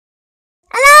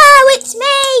it's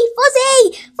me,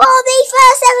 Fuzzy, for the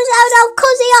first episode of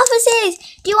Cuzzy Offices.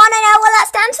 Do you want to know what that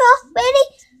stands for? Really?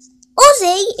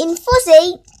 Uzzy in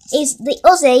Fuzzy is the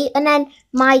Uzzy, and then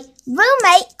my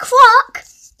roommate, Crok,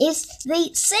 is the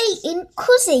C in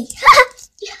Cuzzy.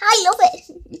 I love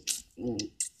it.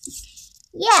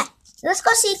 Yeah, let's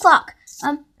go see Crok.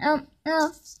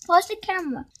 Pause the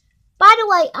camera. By the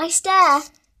way, I stare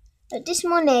at this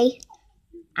money,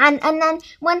 and then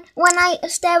when I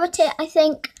stare at it, I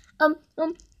think I'm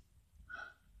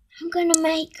gonna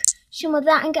make some of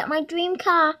that and get my dream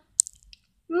car.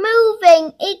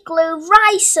 Moving igloo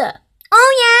racer.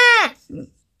 Oh yeah!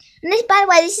 And this, by the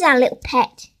way, this is our little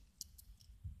pet.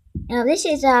 Now this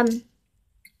is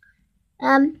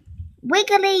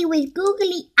Wiggly with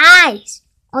googly eyes.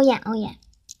 Oh yeah.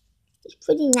 It's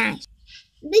pretty nice.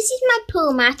 This is my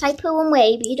poo mat. I poo and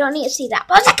wee, but you don't need to see that.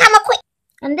 Pause the camera quick.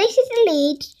 And this is the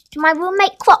lead to my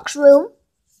roommate Croc's room.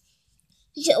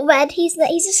 He's red. He's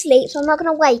asleep, so I'm not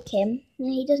gonna wake him. No,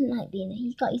 he doesn't like being there.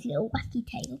 He's got his little wacky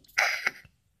tail.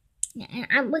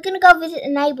 And we're gonna go visit the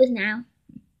neighbours now.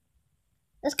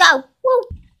 Let's go. Woo!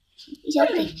 He's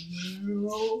opening.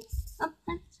 Hello. Oh,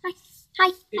 hi.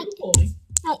 Hi.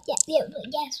 Yeah,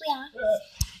 yes, we are.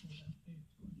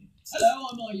 Hello,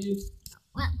 I'm you.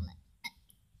 Well,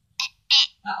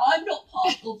 I'm not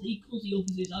part of the Cuzzy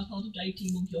Offices. I'm part of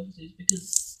Dating Monkey Offices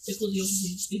because the Cuzzy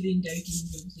Offices is in Dating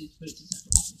Monkey Offices, but it's a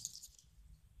separate office.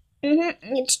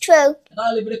 It's true. And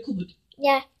I live in a cupboard.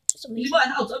 Yeah. This is my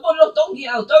house. I've got a donkey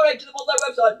house. Donate to them on their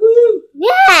website. Woo!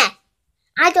 Yeah.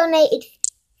 I donated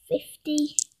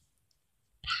 £50.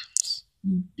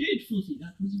 You did, Fuzzy.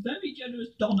 That was a very generous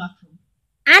donation.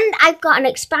 And I've got an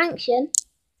expansion.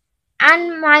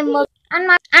 And my mother and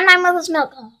my mother's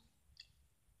milk. Oh.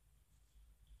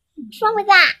 What's wrong with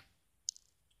that?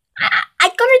 I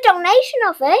got a donation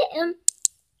of it.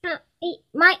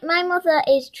 My mother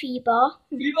is Trevor.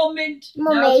 Trevor Mint.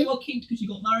 Mummy. Now you are king because you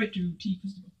got married to T.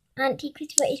 Christopher. Auntie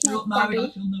Christopher is my you got married daddy.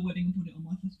 and filmed their wedding and put it on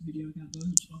my first video account.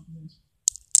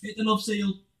 Hit the love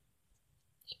seal.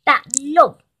 Hit that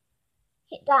love.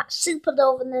 Hit that super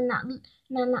love, and then that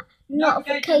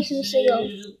notification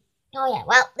seal. Oh yeah.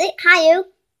 Well, hi you.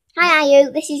 Hi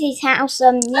you. This is his house.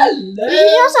 Hello.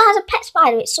 He also has a pet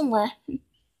spider. It's somewhere.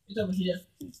 It's over here.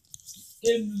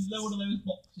 In one of those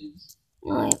boxes.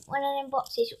 Right, one of them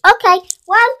boxes. Okay.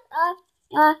 Well,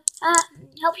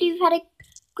 hopefully you've had a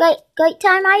great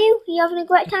time. Are you? Are you having a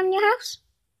great time in your house?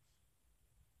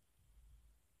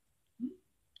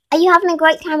 Are you having a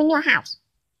great time in your house?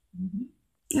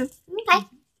 Okay.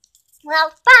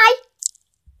 Well, bye.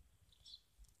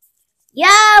 Yo,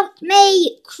 it's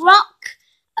me, Crok.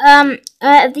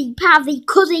 The part of the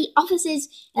Cuzzy Offices.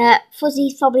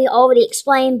 Fuzzy's probably already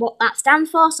explained what that stands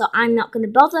for, so I'm not going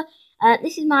to bother.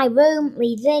 This is my room,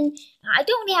 leads in. I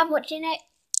don't really have much in it.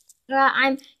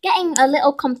 I'm getting a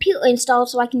little computer installed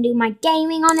so I can do my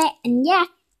gaming on it, and yeah,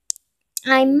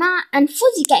 and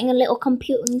Fuzzy's getting a little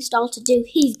computer installed to do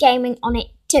his gaming on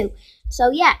it too.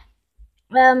 So yeah.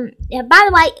 By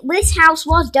the way, this house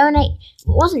wasn't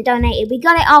donated. We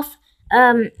got it off.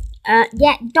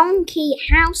 Donkey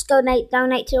House donate to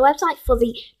the website.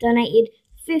 Fuzzy donated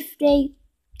 £50.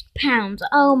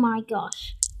 Oh my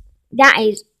gosh, that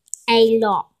is a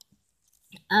lot.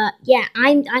 I'm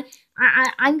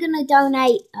gonna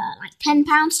donate like £10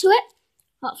 to it.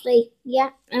 Hopefully,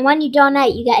 yeah. And when you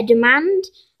donate, you get a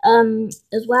demand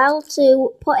as well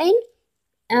to put in.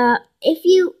 If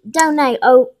you donate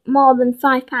more than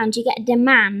 £5, you get a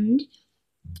demand.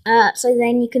 So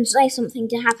then you can say something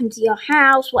to happen to your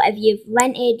house, whatever you've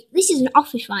rented. This is an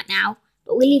office right now,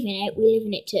 but we live in it. We live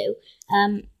in it too.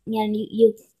 And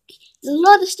there's a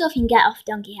lot of stuff you can get off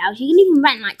Donkey House. You can even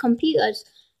rent like computers.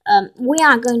 We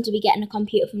are going to be getting a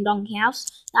computer from Donkey House.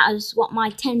 That is what my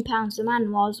 £10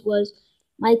 demand was.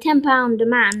 My £10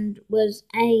 demand was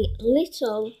a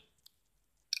little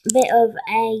bit of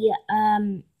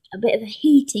a bit of a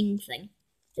heating thing.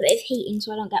 A bit of heating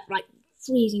so I don't get like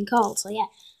freezing cold. So yeah.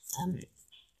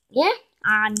 Yeah,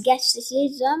 I guess this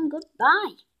is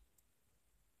goodbye.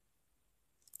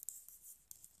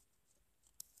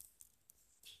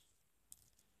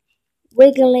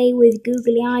 Wiggly with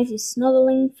googly eyes is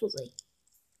snuggling Fuzzy.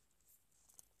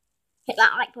 Hit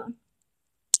that like button.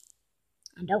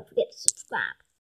 And don't forget to subscribe.